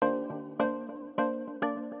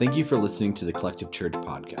Thank you for listening to the Collective Church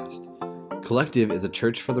podcast. Collective is a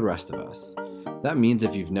church for the rest of us. That means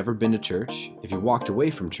if you've never been to church, if you walked away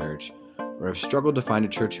from church, or have struggled to find a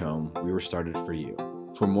church home, we were started for you.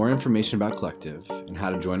 For more information about Collective and how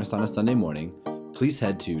to join us on a Sunday morning, please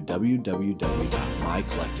head to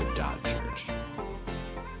www.mycollective.church.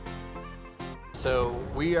 So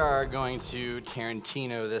we are going to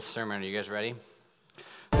Tarantino this sermon. Are you guys ready?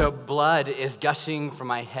 So blood is gushing from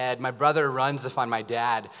my head. My brother runs to find my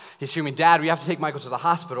dad. He's screaming, "Dad, we have to take Michael to the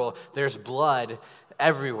hospital. There's blood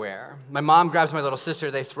everywhere." My mom grabs my little sister.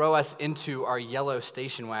 They throw us into our yellow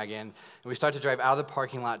station wagon, and we start to drive out of the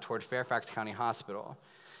parking lot toward Fairfax County Hospital.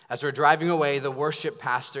 As we're driving away, the worship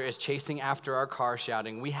pastor is chasing after our car,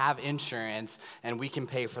 shouting, "We have insurance, and we can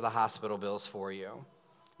pay for the hospital bills for you."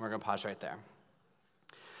 We're going to pause right there.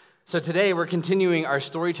 So today we're continuing our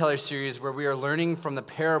storyteller series where we are learning from the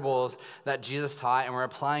parables that Jesus taught and we're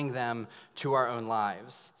applying them to our own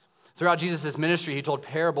lives. Throughout Jesus' ministry, he told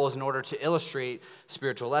parables in order to illustrate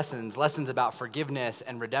spiritual lessons about forgiveness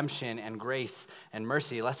and redemption and grace and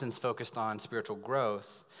mercy, lessons focused on spiritual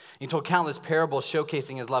growth. He told countless parables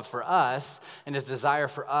showcasing his love for us and his desire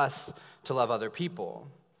for us to love other people.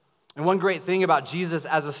 And one great thing about Jesus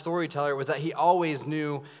as a storyteller was that he always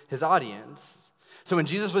knew his audience. So when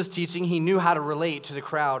Jesus was teaching, he knew how to relate to the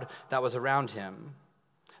crowd that was around him.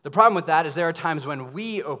 The problem with that is there are times when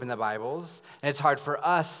we open the Bibles, and it's hard for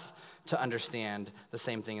us to understand the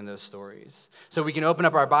same thing in those stories. So we can open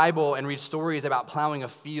up our Bible and read stories about plowing a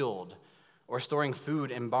field, or storing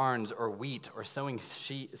food in barns, or wheat, or sowing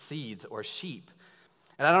seeds, or sheep.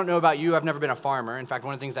 And I don't know about you, I've never been a farmer. In fact,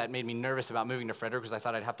 one of the things that made me nervous about moving to Frederick was I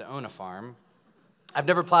thought I'd have to own a farm. I've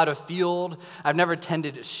never plowed a field. I've never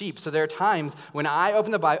tended sheep. So there are times when I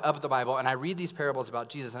open up the Bible and I read these parables about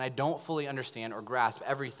Jesus and I don't fully understand or grasp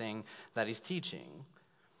everything that he's teaching.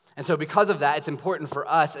 And so because of that, it's important for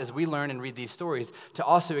us as we learn and read these stories to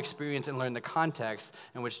also experience and learn the context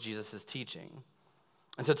in which Jesus is teaching.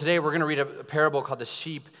 And so today we're going to read a parable called the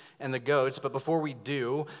sheep and the goats. But before we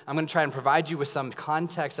do, I'm going to try and provide you with some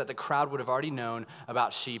context that the crowd would have already known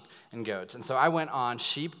about sheep and goats. And so I went on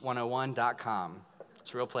sheep101.com.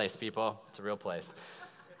 It's a real place, people. It's a real place.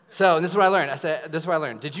 So this is what I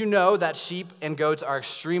learned. Did you know that sheep and goats are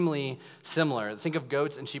extremely similar? Think of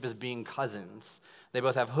goats and sheep as being cousins. They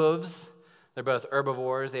both have hooves. They're both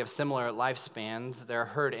herbivores. They have similar lifespans. They're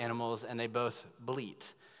herd animals, and they both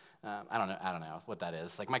bleat. I don't know what that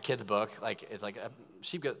is. Like my kid's book, it's like a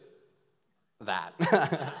sheep goat. That.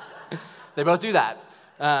 They both do that.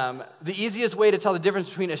 The easiest way to tell the difference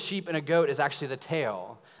between a sheep and a goat is actually the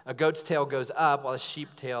tail. A goat's tail goes up while a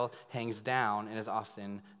sheep's tail hangs down and is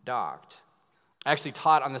often docked. I actually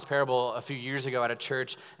taught on this parable a few years ago at a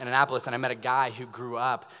church in Annapolis, and I met a guy who grew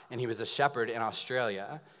up, and he was a shepherd in Australia.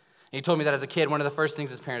 And he told me that as a kid, one of the first things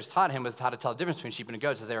his parents taught him was how to tell the difference between sheep and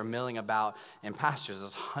goats as they were milling about in pastures.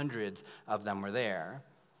 Those hundreds of them were there.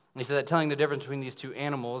 And he said that telling the difference between these two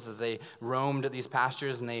animals as they roamed these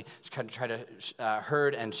pastures and they kind of tried to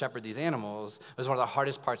herd and shepherd these animals was one of the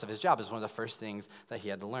hardest parts of his job. It was one of the first things that he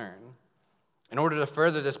had to learn. In order to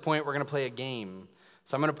further this point, we're going to play a game.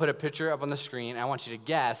 So I'm going to put a picture up on the screen, and I want you to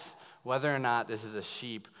guess whether or not this is a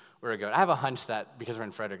sheep or a goat. I have a hunch that because we're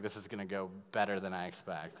in Frederick, this is going to go better than I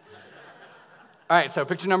expect. All right, so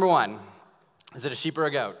picture number one. Is it a sheep or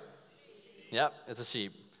a goat? Yep, it's a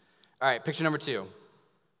sheep. All right, picture number two.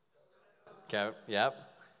 Goat, yep.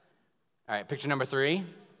 All right, picture number three.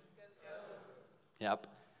 Yep.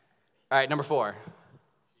 All right, number four.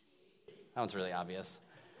 That one's really obvious.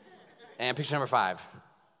 And picture number five.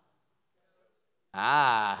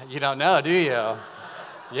 You don't know, do you?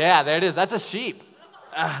 Yeah, there it is. That's a sheep.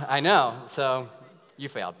 I know, so you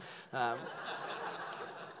failed.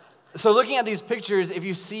 So looking at these pictures, if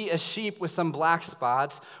you see a sheep with some black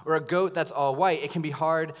spots or a goat that's all white, it can be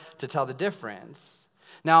hard to tell the difference.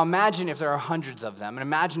 Now imagine if there are hundreds of them, and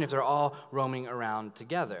imagine if they're all roaming around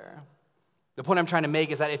together. The point I'm trying to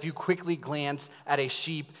make is that if you quickly glance at a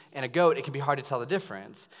sheep and a goat, it can be hard to tell the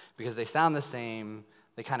difference because they sound the same,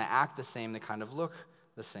 they kind of act the same, they kind of look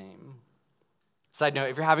the same. Side note,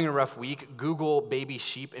 if you're having a rough week, Google baby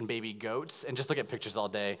sheep and baby goats and just look at pictures all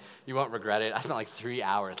day. You won't regret it. I spent like 3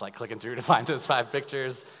 hours clicking through to find those 5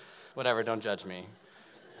 pictures. Whatever, don't judge me.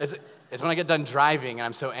 It's when I get done driving and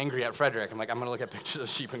I'm so angry at Frederick, I'm like, I'm going to look at pictures of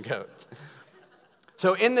sheep and goats.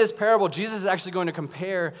 So in this parable, Jesus is actually going to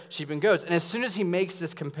compare sheep and goats. And as soon as he makes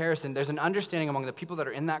this comparison, there's an understanding among the people that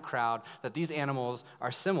are in that crowd that these animals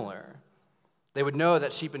are similar. They would know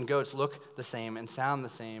that sheep and goats look the same and sound the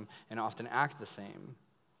same and often act the same.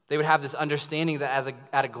 They would have this understanding that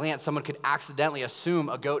at a glance, someone could accidentally assume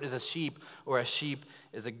a goat is a sheep or a sheep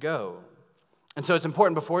is a goat. And so it's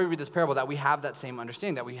important before we read this parable that we have that same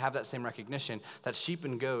understanding, that we have that same recognition that sheep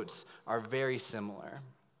and goats are very similar.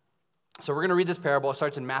 So we're going to read this parable. It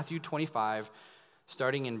starts in Matthew 25,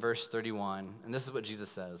 starting in verse 31. And this is what Jesus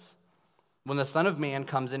says. When the Son of Man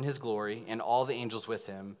comes in his glory and all the angels with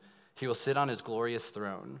him, he will sit on his glorious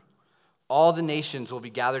throne. All the nations will be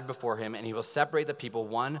gathered before him, and he will separate the people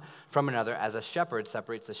one from another as a shepherd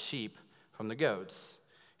separates the sheep from the goats.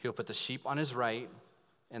 He will put the sheep on his right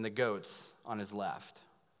and the goats on his left.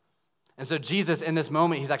 And so Jesus, in this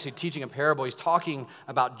moment, he's actually teaching a parable. He's talking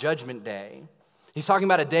about Judgment Day. He's talking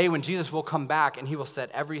about a day when Jesus will come back and he will set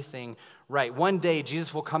everything right. One day,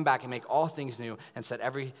 Jesus will come back and make all things new and set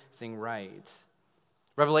everything right.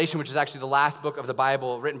 Revelation, which is actually the last book of the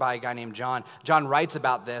Bible written by a guy named John, John writes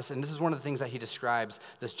about this, and this is one of the things that he describes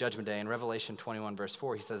this Judgment Day. In Revelation 21, verse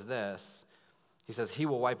 4, he says this. He says, he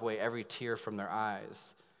will wipe away every tear from their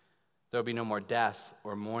eyes. There will be no more death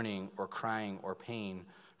or mourning or crying or pain,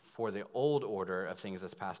 for the old order of things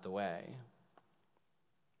has passed away.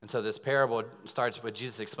 And so this parable starts with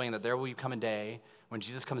Jesus explaining that there will come a day when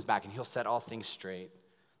Jesus comes back and he'll set all things straight,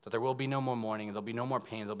 that there will be no more mourning, there'll be no more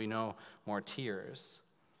pain, there'll be no more tears.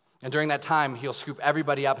 And during that time, he'll scoop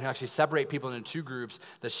everybody up and he'll actually separate people into two groups,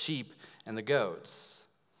 the sheep and the goats.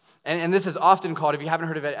 And this is often called, if you haven't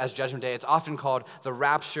heard of it as Judgment Day, it's often called the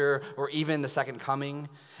rapture or even the second coming.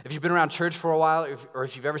 If you've been around church for a while, or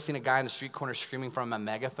if you've ever seen a guy in the street corner screaming from a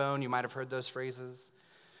megaphone, you might have heard those phrases.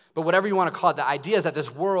 But whatever you want to call it, the idea is that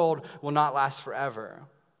this world will not last forever.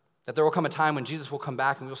 That there will come a time when Jesus will come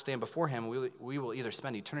back and we will stand before him. We will either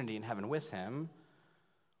spend eternity in heaven with him,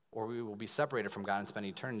 or we will be separated from God and spend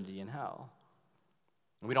eternity in hell.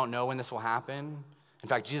 And we don't know when this will happen. In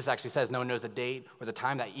fact, Jesus actually says no one knows the date or the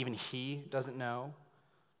time, that even he doesn't know.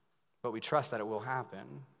 But we trust that it will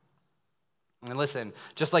happen. And listen,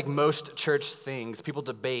 just like most church things, people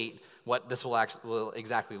debate what this will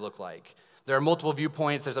exactly look like. There are multiple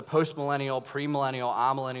viewpoints. There's a post-millennial, pre-millennial,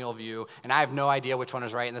 amillennial view, and I have no idea which one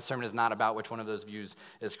is right, and this sermon is not about which one of those views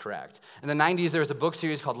is correct. In the 90s, there was a book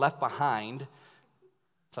series called Left Behind.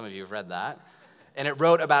 Some of you have read that. And it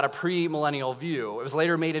wrote about a pre-millennial view. It was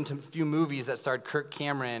later made into a few movies that starred Kirk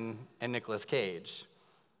Cameron and Nicolas Cage.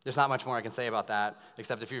 There's not much more I can say about that,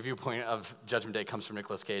 except if your viewpoint of Judgment Day comes from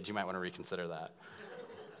Nicolas Cage, you might want to reconsider that.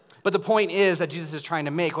 But the point is that Jesus is trying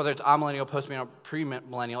to make, whether it's amillennial, post-millennial,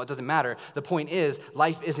 pre-millennial, it doesn't matter. The point is,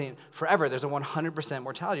 life isn't forever. There's a 100%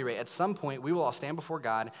 mortality rate. At some point, we will all stand before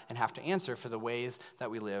God and have to answer for the ways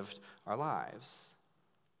that we lived our lives.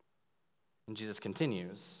 And Jesus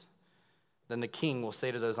continues. Then the king will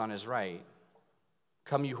say to those on his right,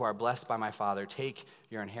 come, you who are blessed by my Father, take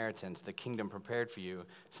your inheritance, the kingdom prepared for you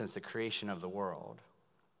since the creation of the world.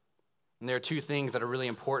 And there are two things that are really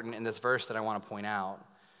important in this verse that I want to point out.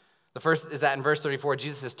 The first is that in verse 34,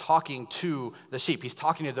 Jesus is talking to the sheep. He's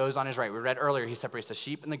talking to those on his right. We read earlier, he separates the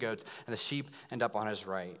sheep and the goats, and the sheep end up on his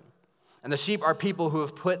right. And the sheep are people who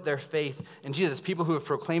have put their faith in Jesus, people who have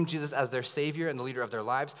proclaimed Jesus as their Savior and the leader of their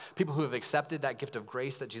lives, people who have accepted that gift of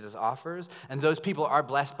grace that Jesus offers, and those people are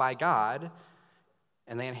blessed by God,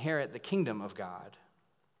 and they inherit the kingdom of God.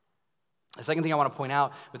 The second thing I want to point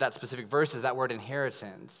out with that specific verse is that word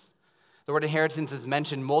inheritance. The word inheritance is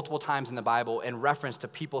mentioned multiple times in the Bible in reference to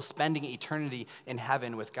people spending eternity in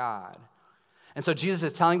heaven with God. And so Jesus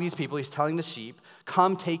is telling these people, he's telling the sheep,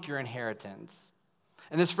 come take your inheritance.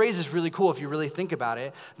 And this phrase is really cool if you really think about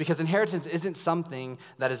it, because inheritance isn't something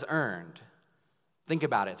that is earned. Think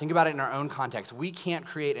about it. Think about it in our own context. We can't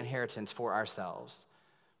create inheritance for ourselves.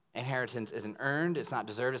 Inheritance isn't earned. It's not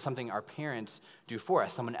deserved. It's something our parents do for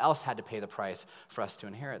us. Someone else had to pay the price for us to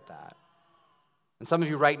inherit that. And some of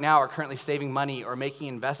you right now are currently saving money or making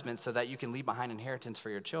investments so that you can leave behind inheritance for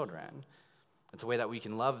your children. It's a way that we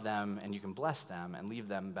can love them and you can bless them and leave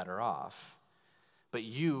them better off. But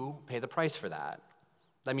you pay the price for that.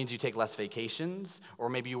 That means you take less vacations, or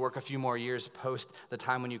maybe you work a few more years post the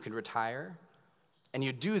time when you could retire. And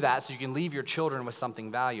you do that so you can leave your children with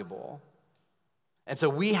something valuable. And so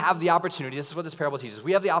we have the opportunity, this is what this parable teaches,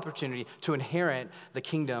 we have the opportunity to inherit the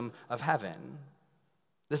kingdom of heaven.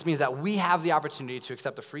 This means that we have the opportunity to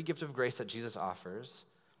accept the free gift of grace that Jesus offers.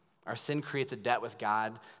 Our sin creates a debt with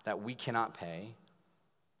God that we cannot pay.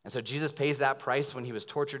 And so Jesus pays that price when he was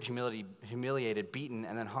tortured, humiliated, beaten,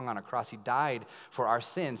 and then hung on a cross. He died for our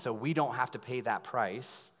sin, so we don't have to pay that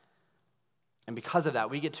price. And because of that,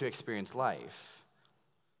 we get to experience life.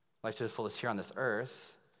 Life to the fullest here on this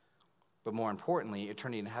earth, but more importantly,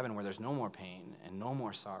 eternity in heaven where there's no more pain and no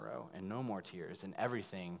more sorrow and no more tears and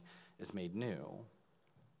everything is made new.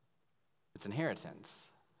 It's inheritance.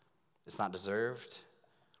 It's not deserved.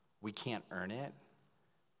 We can't earn it,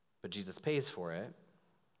 but Jesus pays for it.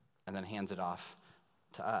 and then hands it off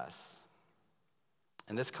to us.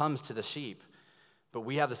 And this comes to the sheep, but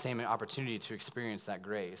we have the same opportunity to experience that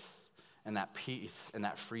grace and that peace and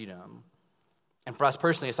that freedom. And for us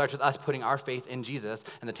personally, it starts with us putting our faith in Jesus,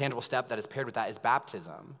 and the tangible step that is paired with that is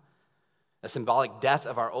baptism, a symbolic death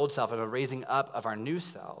of our old self and a raising up of our new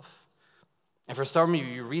self. And for some of you,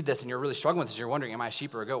 you read this and you're really struggling with this. You're wondering, am I a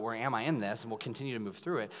sheep or a goat? Where am I in this? And we'll continue to move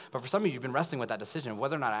through it. But for some of you, you've been wrestling with that decision of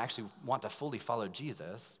whether or not I actually want to fully follow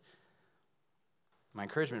Jesus. My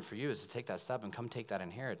encouragement for you is to take that step and come take that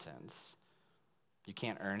inheritance. You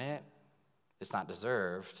can't earn it. It's not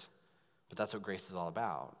deserved. But that's what grace is all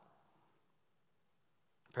about.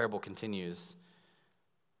 The parable continues.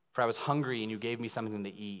 For I was hungry and you gave me something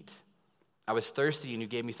to eat. I was thirsty and you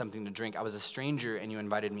gave me something to drink. I was a stranger and you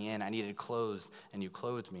invited me in. I needed clothes and you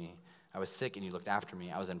clothed me. I was sick and you looked after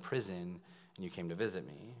me. I was in prison and you came to visit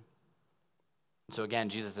me. And so again,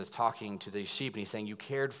 Jesus is talking to these sheep and he's saying, you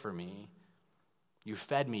cared for me. You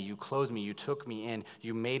fed me, you clothed me, you took me in,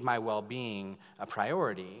 you made my well-being a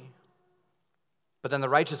priority. But then the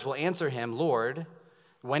righteous will answer him, Lord,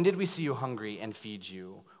 when did we see you hungry and feed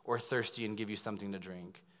you, or thirsty and give you something to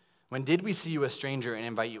drink? When did we see you a stranger and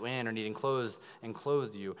invite you in, or needing clothes and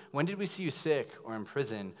clothe you? When did we see you sick or in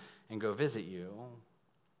prison and go visit you?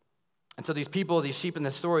 And so these people, these sheep in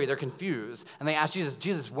this story, they're confused. And they ask Jesus,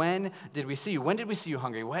 Jesus, when did we see you? When did we see you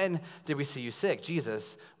hungry? When did we see you sick?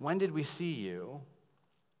 Jesus, when did we see you?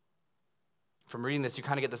 From reading this, you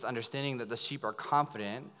kind of get this understanding that the sheep are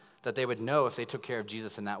confident that they would know if they took care of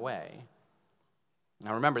Jesus in that way.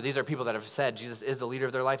 Now remember, these are people that have said Jesus is the leader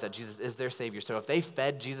of their life, that Jesus is their Savior. So if they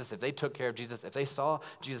fed Jesus, if they took care of Jesus, if they saw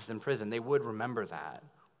Jesus in prison, they would remember that.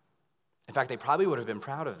 In fact, they probably would have been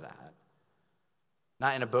proud of that.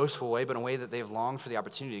 Not in a boastful way, but in a way that they've longed for the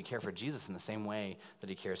opportunity to care for Jesus in the same way that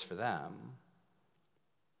he cares for them.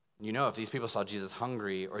 You know, if these people saw Jesus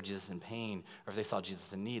hungry or Jesus in pain, or if they saw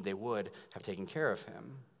Jesus in need, they would have taken care of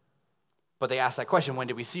him. But they ask that question, when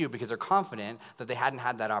did we see you? Because they're confident that they hadn't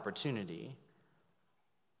had that opportunity.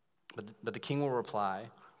 But the king will reply,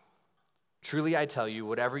 truly I tell you,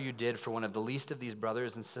 whatever you did for one of the least of these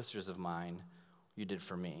brothers and sisters of mine, you did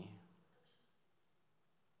for me.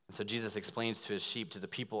 And so Jesus explains to his sheep, to the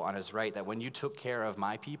people on his right, that when you took care of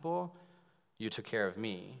my people, you took care of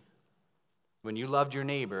me. When you loved your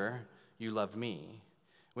neighbor, you loved me.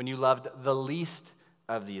 When you loved the least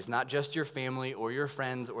of these, not just your family or your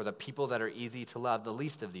friends or the people that are easy to love, the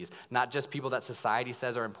least of these, not just people that society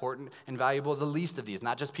says are important and valuable, the least of these,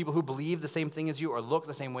 not just people who believe the same thing as you or look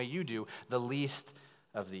the same way you do, the least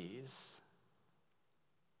of these.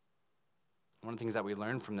 One of the things that we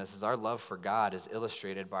learn from this is our love for God is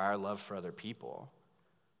illustrated by our love for other people.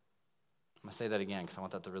 I'm going to say that again because I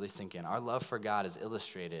want that to really sink in. Our love for God is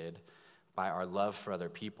illustrated by our love for other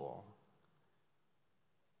people.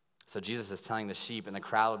 So Jesus is telling the sheep and the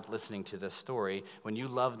crowd listening to this story, when you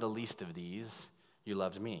loved the least of these, you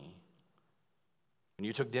loved me. When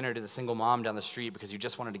you took dinner to the single mom down the street because you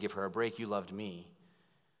just wanted to give her a break, you loved me.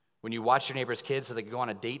 When you watched your neighbor's kids so they could go on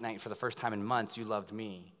a date night for the first time in months, you loved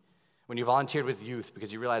me. When you volunteered with youth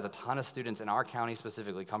because you realized a ton of students in our county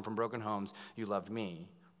specifically come from broken homes, you loved me.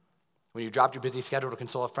 When you dropped your busy schedule to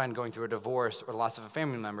console a friend going through a divorce or the loss of a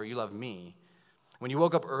family member, you loved me. When you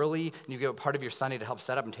woke up early and you gave part of your Sunday to help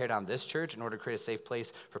set up and tear down this church in order to create a safe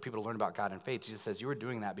place for people to learn about God and faith, Jesus says you were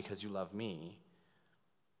doing that because you love me.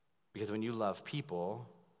 Because when you love people,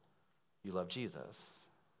 you love Jesus.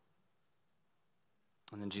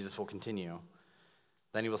 And then Jesus will continue.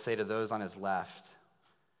 Then he will say to those on his left,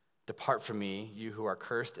 depart from me, you who are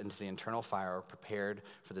cursed, into the eternal fire prepared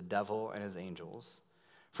for the devil and his angels.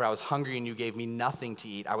 For I was hungry and you gave me nothing to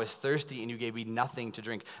eat. I was thirsty and you gave me nothing to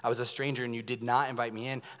drink. I was a stranger and you did not invite me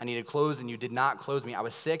in. I needed clothes and you did not clothe me. I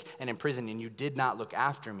was sick and in prison and you did not look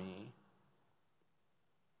after me.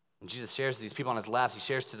 And Jesus shares to these people on his left. He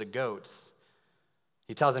shares to the goats.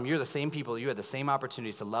 He tells them, you're the same people. You had the same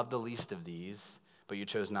opportunities to love the least of these, but you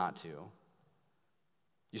chose not to.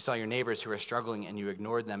 You saw your neighbors who were struggling and you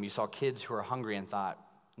ignored them. You saw kids who were hungry and thought,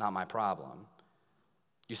 not my problem.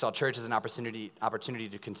 You saw church as an opportunity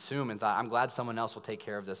to consume and thought, I'm glad someone else will take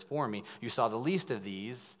care of this for me. You saw the least of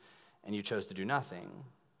these, and you chose to do nothing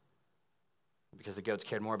because the goats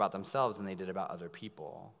cared more about themselves than they did about other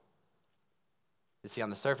people. You see, on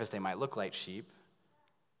the surface, they might look like sheep.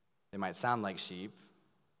 They might sound like sheep.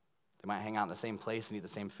 They might hang out in the same place and eat the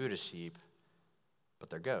same food as sheep, but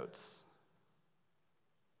they're goats.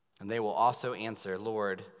 And they will also answer,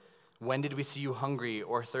 Lord, when did we see you hungry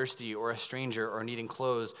or thirsty or a stranger or needing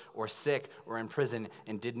clothes or sick or in prison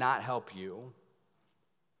and did not help you?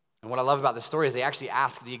 And what I love about this story is they actually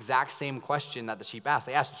ask the exact same question that the sheep asked.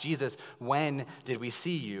 They asked Jesus, when did we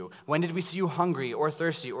see you? When did we see you hungry or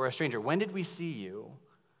thirsty or a stranger? When did we see you?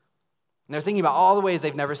 And they're thinking about all the ways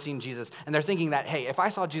they've never seen Jesus. And they're thinking that, hey, if I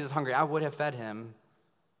saw Jesus hungry, I would have fed him.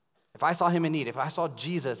 If I saw him in need, if I saw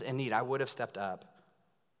Jesus in need, I would have stepped up.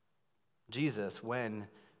 Jesus, when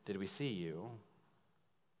did we see you?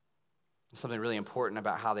 Something really important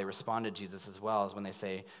about how they respond to Jesus as well is when they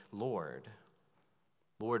say, Lord.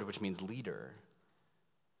 Lord, which means leader.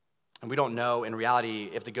 And we don't know in reality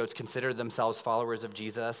if the goats considered themselves followers of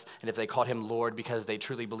Jesus and if they called him Lord because they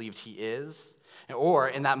truly believed he is. Or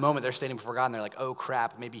in that moment, they're standing before God and they're like, oh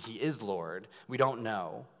crap, maybe he is Lord. We don't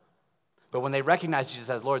know. But when they recognize Jesus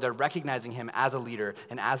as Lord, they're recognizing him as a leader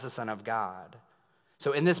and as the Son of God.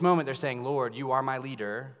 So in this moment, they're saying, Lord, you are my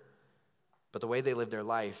leader. But the way they lived their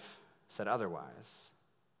life said otherwise.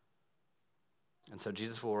 And so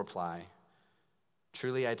Jesus will reply,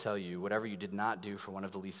 truly I tell you, whatever you did not do for one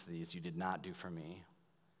of the least of these, you did not do for me.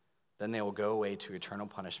 Then they will go away to eternal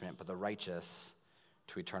punishment, but the righteous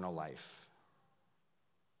to eternal life.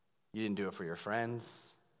 You didn't do it for your friends.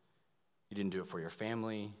 You didn't do it for your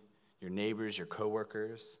family, your neighbors, your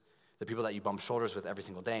coworkers, the people that you bump shoulders with every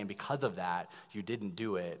single day. And because of that, you didn't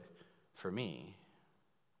do it for me.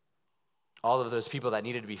 All of those people that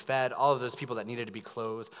needed to be fed, all of those people that needed to be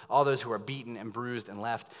clothed, all those who were beaten and bruised and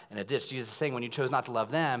left in a ditch. Jesus is saying when you chose not to love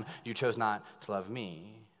them, you chose not to love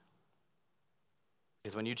me.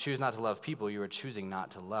 Because when you choose not to love people, you are choosing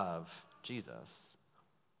not to love Jesus.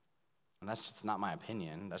 And that's just not my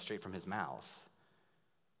opinion. That's straight from his mouth.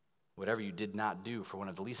 Whatever you did not do for one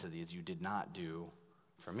of the least of these, you did not do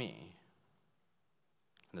for me.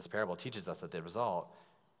 And this parable teaches us that the result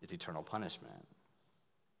is eternal punishment.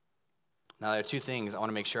 Now, there are two things I want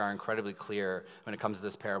to make sure are incredibly clear when it comes to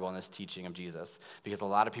this parable and this teaching of Jesus, because a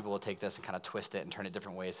lot of people will take this and kind of twist it and turn it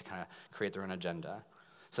different ways to kind of create their own agenda.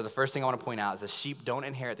 So the first thing I want to point out is the sheep don't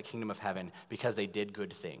inherit the kingdom of heaven because they did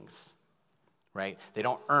good things, right? They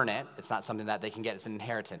don't earn it. It's not something that they can get. It's an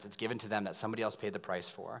inheritance. It's given to them that somebody else paid the price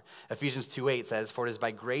for. Ephesians 2:8 says, for it is by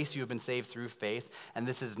grace you have been saved through faith, and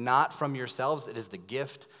this is not from yourselves, it is the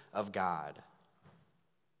gift of God.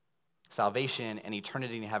 Salvation and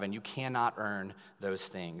eternity in heaven, you cannot earn those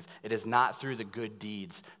things. It is not through the good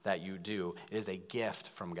deeds that you do. It is a gift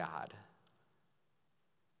from God.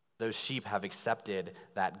 Those sheep have accepted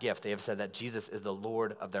that gift. They have said that Jesus is the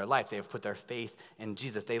Lord of their life. They have put their faith in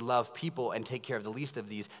Jesus. They love people and take care of the least of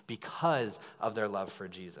these because of their love for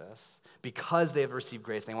Jesus. Because they have received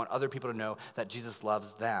grace, they want other people to know that Jesus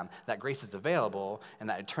loves them, that grace is available, and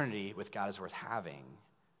that eternity with God is worth having.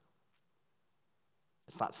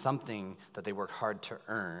 It's not something that they work hard to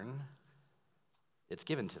earn. It's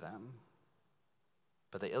given to them.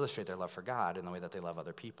 But they illustrate their love for God in the way that they love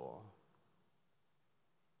other people.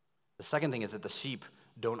 The second thing is that the sheep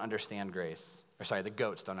don't understand grace. The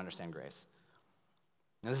goats don't understand grace.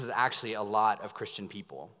 And this is actually a lot of Christian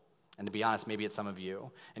people. And to be honest, maybe it's some of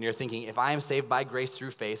you. And you're thinking, if I am saved by grace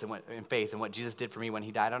through faith and what Jesus did for me when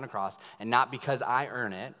he died on a cross, and not because I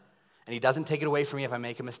earn it, and he doesn't take it away from me if I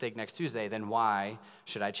make a mistake next Tuesday, then why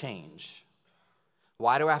should I change?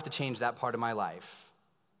 Why do I have to change that part of my life?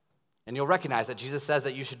 And you'll recognize that Jesus says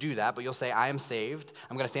that you should do that, but you'll say, I am saved.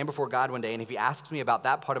 I'm going to stand before God one day, and if he asks me about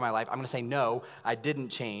that part of my life, I'm going to say, no, I didn't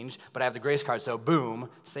change, but I have the grace card, so boom,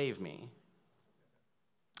 save me.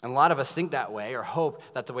 And a lot of us think that way or hope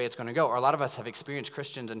that's the way it's going to go, or a lot of us have experienced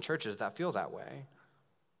Christians and churches that feel that way. And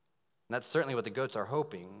that's certainly what the goats are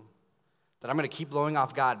hoping. That I'm going to keep blowing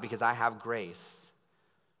off God because I have grace.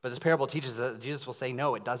 But this parable teaches that Jesus will say,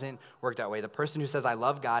 no, it doesn't work that way. The person who says, I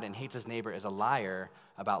love God and hates his neighbor is a liar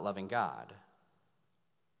about loving God.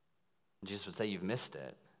 And Jesus would say, you've missed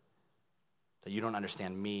it. That you don't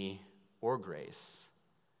understand me or grace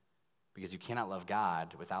because you cannot love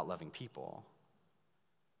God without loving people.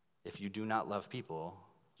 If you do not love people,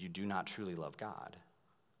 you do not truly love God.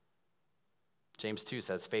 James 2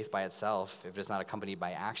 says, faith by itself, if it is not accompanied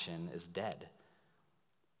by action, is dead.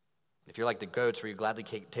 If you're like the goats where you gladly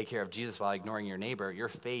take care of Jesus while ignoring your neighbor, your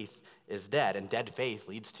faith is dead, and dead faith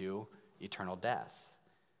leads to eternal death.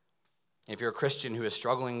 If you're a Christian who is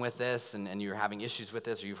struggling with this and you're having issues with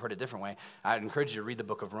this or you've heard it a different way, I'd encourage you to read the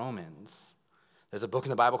book of Romans. There's a book in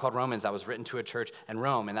the Bible called Romans that was written to a church in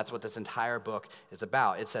Rome, and that's what this entire book is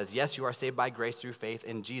about. It says, yes, you are saved by grace through faith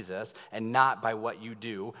in Jesus and not by what you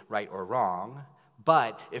do, right or wrong.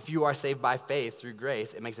 But if you are saved by faith through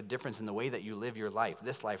grace, it makes a difference in the way that you live your life,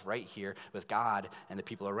 this life right here with God and the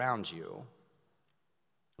people around you.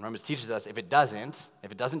 And Romans teaches us if it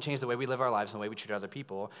doesn't change the way we live our lives and the way we treat other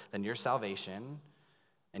people, then your salvation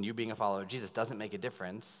and you being a follower of Jesus doesn't make a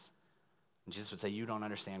difference And Jesus would say, you don't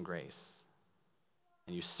understand grace.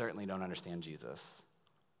 And you certainly don't understand Jesus.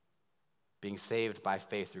 Being saved by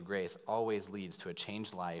faith through grace always leads to a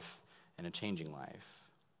changed life and a changing life.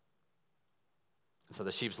 And so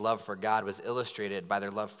the sheep's love for God was illustrated by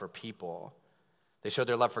their love for people. They showed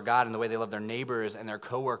their love for God in the way they loved their neighbors and their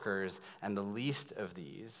coworkers and the least of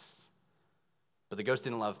these. But the goats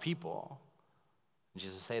didn't love people. And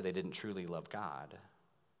Jesus would say they didn't truly love God.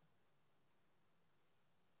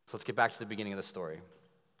 So let's get back to the beginning of the story.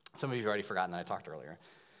 Some of you have already forgotten that I talked earlier.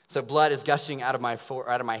 So blood is gushing out of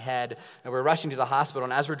my head, and we're rushing to the hospital,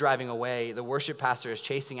 and as we're driving away, the worship pastor is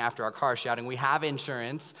chasing after our car, shouting, we have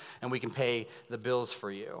insurance, and we can pay the bills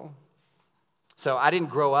for you. So I didn't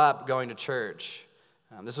grow up going to church.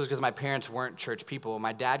 This was because my parents weren't church people.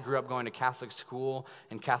 My dad grew up going to Catholic school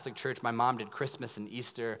and Catholic church. My mom did Christmas and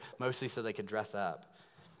Easter, mostly so they could dress up.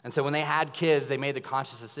 And so when they had kids, they made the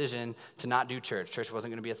conscious decision to not do church. Church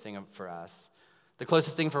wasn't going to be a thing for us. The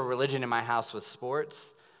closest thing for religion in my house was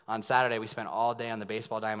sports. On Saturday, we spent all day on the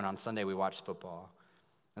baseball diamond. On Sunday, we watched football.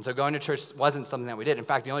 And so going to church wasn't something that we did. In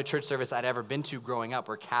fact, the only church service I'd ever been to growing up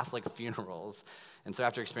were Catholic funerals. And so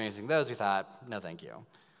after experiencing those, we thought, no, thank you.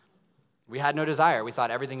 We had no desire. We thought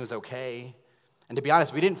everything was okay. And to be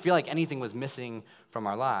honest, we didn't feel like anything was missing from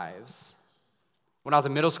our lives. When I was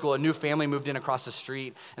in middle school, a new family moved in across the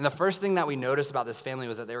street. And the first thing that we noticed about this family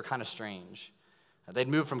was that they were kind of strange. They'd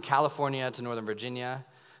moved from California to Northern Virginia.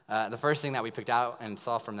 The first thing that we picked out and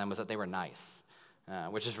saw from them was that they were nice,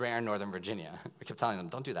 which is rare in Northern Virginia. We kept telling them,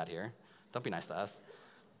 don't do that here. Don't be nice to us.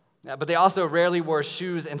 But they also rarely wore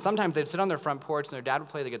shoes, and sometimes they'd sit on their front porch, and their dad would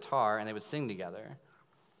play the guitar, and they would sing together.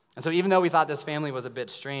 And so even though we thought this family was a bit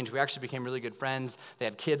strange, we actually became really good friends. They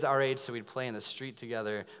had kids our age, so we'd play in the street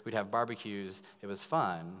together. We'd have barbecues. It was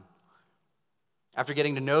fun. After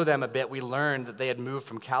getting to know them a bit, we learned that they had moved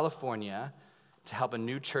from California to help a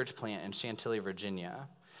new church plant in Chantilly, Virginia.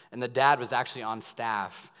 And the dad was actually on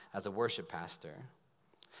staff as a worship pastor.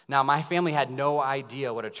 Now, my family had no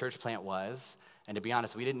idea what a church plant was, and to be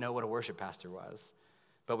honest, we didn't know what a worship pastor was.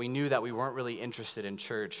 But we knew that we weren't really interested in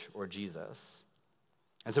church or Jesus.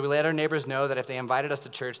 And so we let our neighbors know that if they invited us to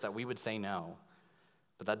church, that we would say no.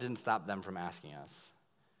 But that didn't stop them from asking us.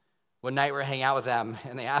 One night we were hanging out with them,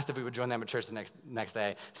 and they asked if we would join them at church the next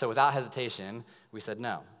day. So without hesitation, we said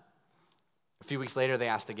no. A few weeks later, they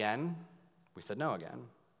asked again. We said no again.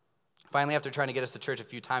 Finally, after trying to get us to church a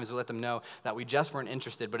few times, we let them know that we just weren't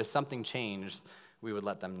interested, but if something changed, we would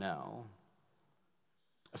let them know.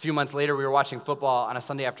 A few months later, we were watching football on a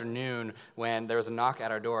Sunday afternoon when there was a knock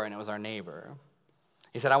at our door, and it was our neighbor.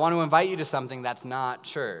 He said, I want to invite you to something that's not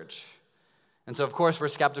church. And so, of course, we're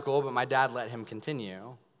skeptical, but my dad let him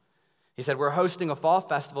continue. He said, we're hosting a fall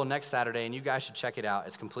festival next Saturday, and you guys should check it out.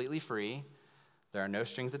 It's completely free. There are no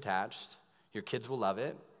strings attached. Your kids will love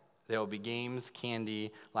it. There will be games,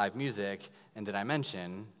 candy, live music, and did I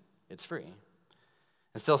mention, it's free.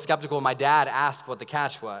 And still skeptical, my dad asked what the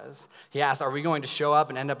catch was. He asked, are we going to show up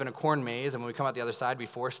and end up in a corn maze, and when we come out the other side, be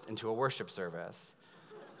forced into a worship service?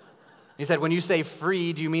 He said, when you say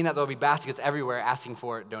free, do you mean that there'll be baskets everywhere asking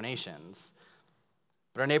for donations?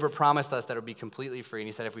 But our neighbor promised us that it would be completely free, and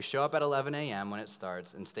he said if we show up at 11 a.m. when it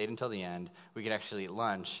starts and stayed until the end, we could actually eat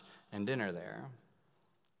lunch and dinner there.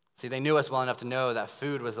 See, they knew us well enough to know that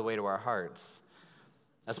food was the way to our hearts,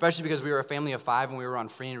 especially because we were a family of 5 and we were on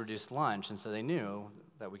free and reduced lunch, and so they knew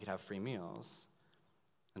that we could have free meals.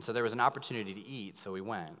 And so there was an opportunity to eat, so we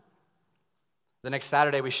went. The next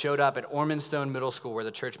Saturday, we showed up at Ormondstone Middle School where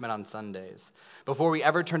the church met on Sundays. Before we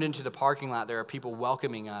ever turned into the parking lot, there were people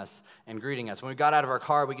welcoming us and greeting us. When we got out of our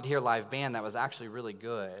car, we could hear a live band that was actually really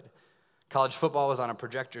good. College football was on a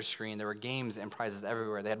projector screen. There were games and prizes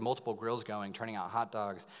everywhere. They had multiple grills going, turning out hot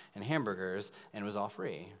dogs and hamburgers, and it was all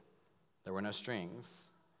free. There were no strings.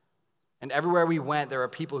 And everywhere we went, there were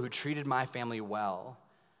people who treated my family well,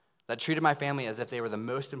 that treated my family as if they were the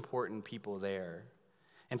most important people there.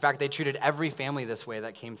 In fact, they treated every family this way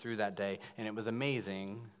that came through that day, and it was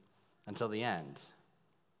amazing until the end.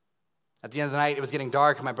 At the end of the night, it was getting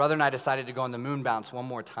dark, and my brother and I decided to go on the moon bounce one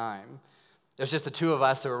more time. It was just the two of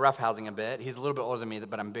us, so we were roughhousing a bit. He's a little bit older than me,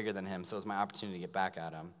 but I'm bigger than him, so it was my opportunity to get back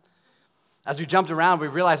at him. As we jumped around, we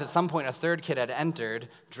realized at some point a third kid had entered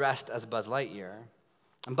dressed as Buzz Lightyear.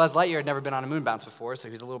 And Buzz Lightyear had never been on a moon bounce before, so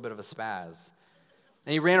he was a little bit of a spaz.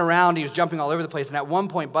 And he ran around, he was jumping all over the place, and at one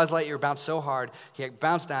point, Buzz Lightyear bounced so hard, he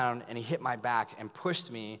bounced down, and he hit my back and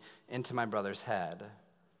pushed me into my brother's head.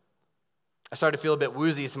 I started to feel a bit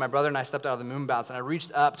woozy, so my brother and I stepped out of the moon bounce, and I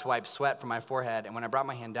reached up to wipe sweat from my forehead, and when I brought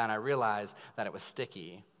my hand down, I realized that it was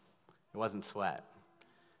sticky. It wasn't sweat.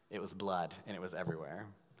 It was blood, and it was everywhere.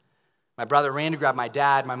 My brother ran to grab my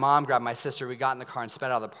dad. My mom grabbed my sister. We got in the car and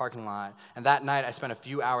sped out of the parking lot. And that night, I spent a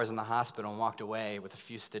few hours in the hospital and walked away with a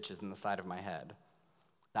few stitches in the side of my head.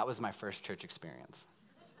 That was my first church experience.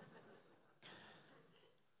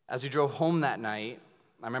 As we drove home that night,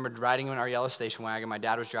 I remember riding in our yellow station wagon. My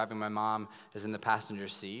dad was driving. My mom is in the passenger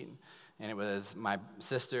seat. And it was my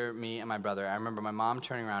sister, me, and my brother. I remember my mom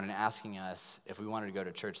turning around and asking us if we wanted to go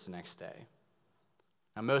to church the next day.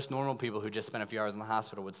 Now, most normal people who just spent a few hours in the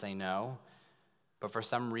hospital would say no, but for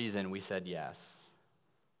some reason, we said yes.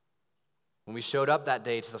 When we showed up that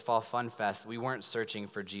day to the Fall Fun Fest, we weren't searching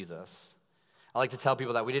for Jesus. I like to tell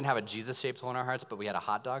people that we didn't have a Jesus-shaped hole in our hearts, but we had a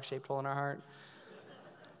hot dog-shaped hole in our heart.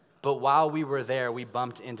 But while we were there, we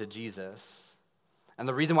bumped into Jesus. And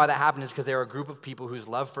the reason why that happened is because they were a group of people whose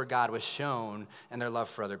love for God was shown in their love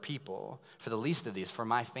for other people, for the least of these, for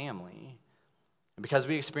my family. And because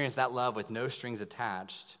we experienced that love with no strings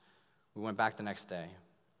attached, we went back the next day.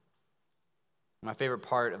 My favorite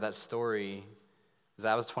part of that story is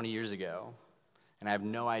that was 20 years ago, and I have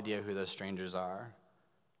no idea who those strangers are.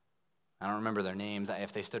 I don't remember their names.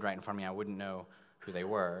 If they stood right in front of me, I wouldn't know who they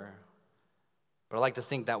were. But I like to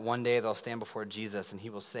think that one day they'll stand before Jesus, and he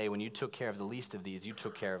will say, when you took care of the least of these, you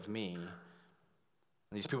took care of me. And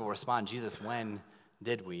these people will respond, Jesus, when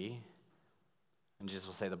did we? And Jesus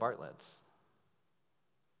will say, the Bartletts.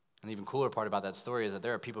 And the even cooler part about that story is that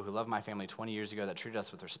there are people who loved my family 20 years ago that treated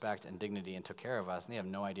us with respect and dignity and took care of us, and they have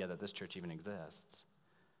no idea that this church even exists.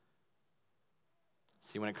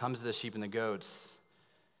 See, when it comes to the sheep and the goats,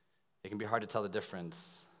 it can be hard to tell the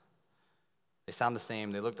difference. They sound the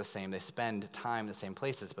same, they look the same, they spend time in the same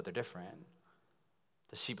places, but they're different.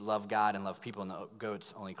 The sheep love God and love people, and the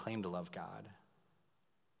goats only claim to love God.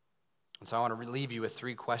 And so I want to leave you with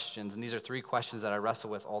 3 questions, and these are 3 questions that I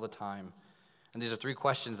wrestle with all the time. And these are 3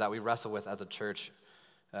 questions that we wrestle with as a church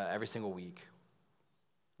every single week.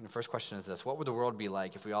 And the first question is this: what would the world be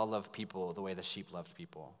like if we all loved people the way the sheep loved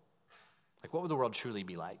people? Like, what would the world truly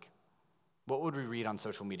be like? What would we read on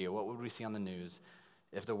social media? What would we see on the news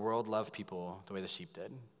if the world loved people the way the sheep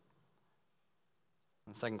did?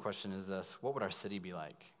 And the second question is this: what would our city be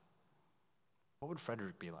like? What would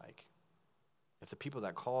Frederick be like if the people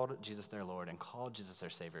that called Jesus their Lord and called Jesus their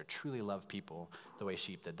Savior truly loved people the way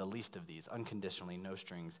sheep did, the least of these, unconditionally, no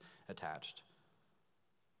strings attached?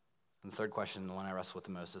 And the third question, the one I wrestle with the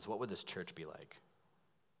most, is what would this church be like?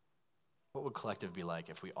 What would Collective be like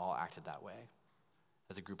if we all acted that way?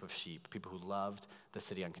 As a group of sheep, people who loved the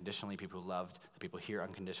city unconditionally, people who loved the people here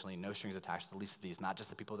unconditionally, no strings attached, the least of these, not just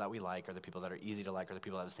the people that we like or the people that are easy to like or the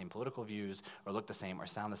people that have the same political views or look the same or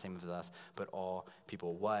sound the same as us, but all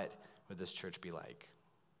people. What would this church be like?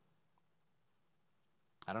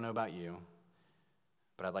 I don't know about you,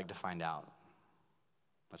 but I'd like to find out.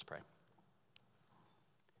 Let's pray.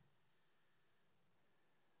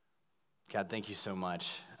 God, thank you so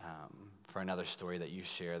much for another story that you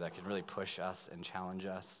share that can really push us and challenge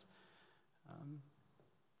us.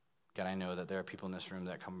 God, I know that there are people in this room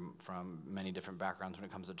that come from many different backgrounds when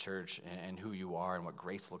it comes to church and who you are and what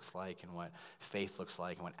grace looks like and what faith looks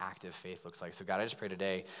like and what active faith looks like. So God, I just pray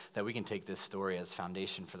today that we can take this story as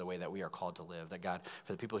foundation for the way that we are called to live. That God,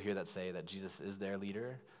 for the people here that say that Jesus is their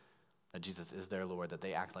leader, that Jesus is their Lord, that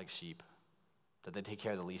they act like sheep, that they take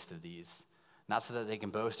care of the least of these. Not so that they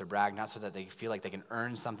can boast or brag, not so that they feel like they can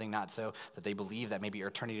earn something, not so that they believe that maybe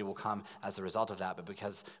eternity will come as a result of that, but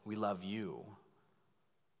because we love you.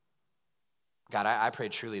 God, I pray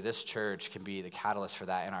truly this church can be the catalyst for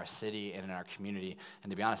that in our city and in our community, and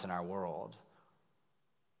to be honest, in our world.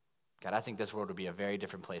 God, I think this world would be a very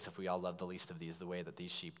different place if we all loved the least of these the way that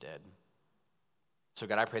these sheep did. So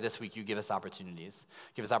God, I pray this week you give us opportunities.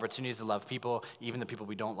 Give us opportunities to love people, even the people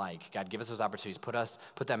we don't like. God, give us those opportunities.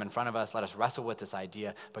 Put them in front of us. Let us wrestle with this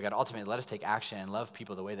idea. But God, ultimately, let us take action and love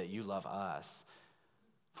people the way that you love us.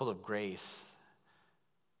 Full of grace,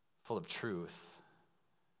 full of truth,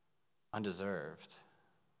 undeserved,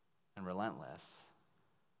 and relentless.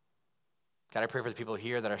 God, I pray for the people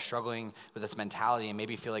here that are struggling with this mentality and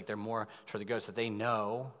maybe feel like they're more toward the goats, that they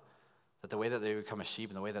know that the way that they become a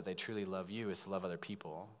sheep and the way that they truly love you is to love other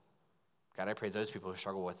people. God, I pray those people who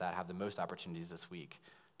struggle with that have the most opportunities this week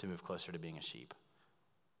to move closer to being a sheep.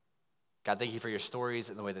 God, thank you for your stories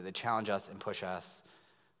and the way that they challenge us and push us.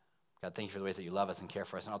 God, thank you for the ways that you love us and care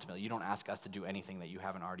for us. And ultimately, you don't ask us to do anything that you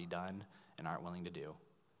haven't already done and aren't willing to do.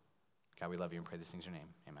 God, we love you and pray these things in your name.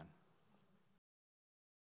 Amen.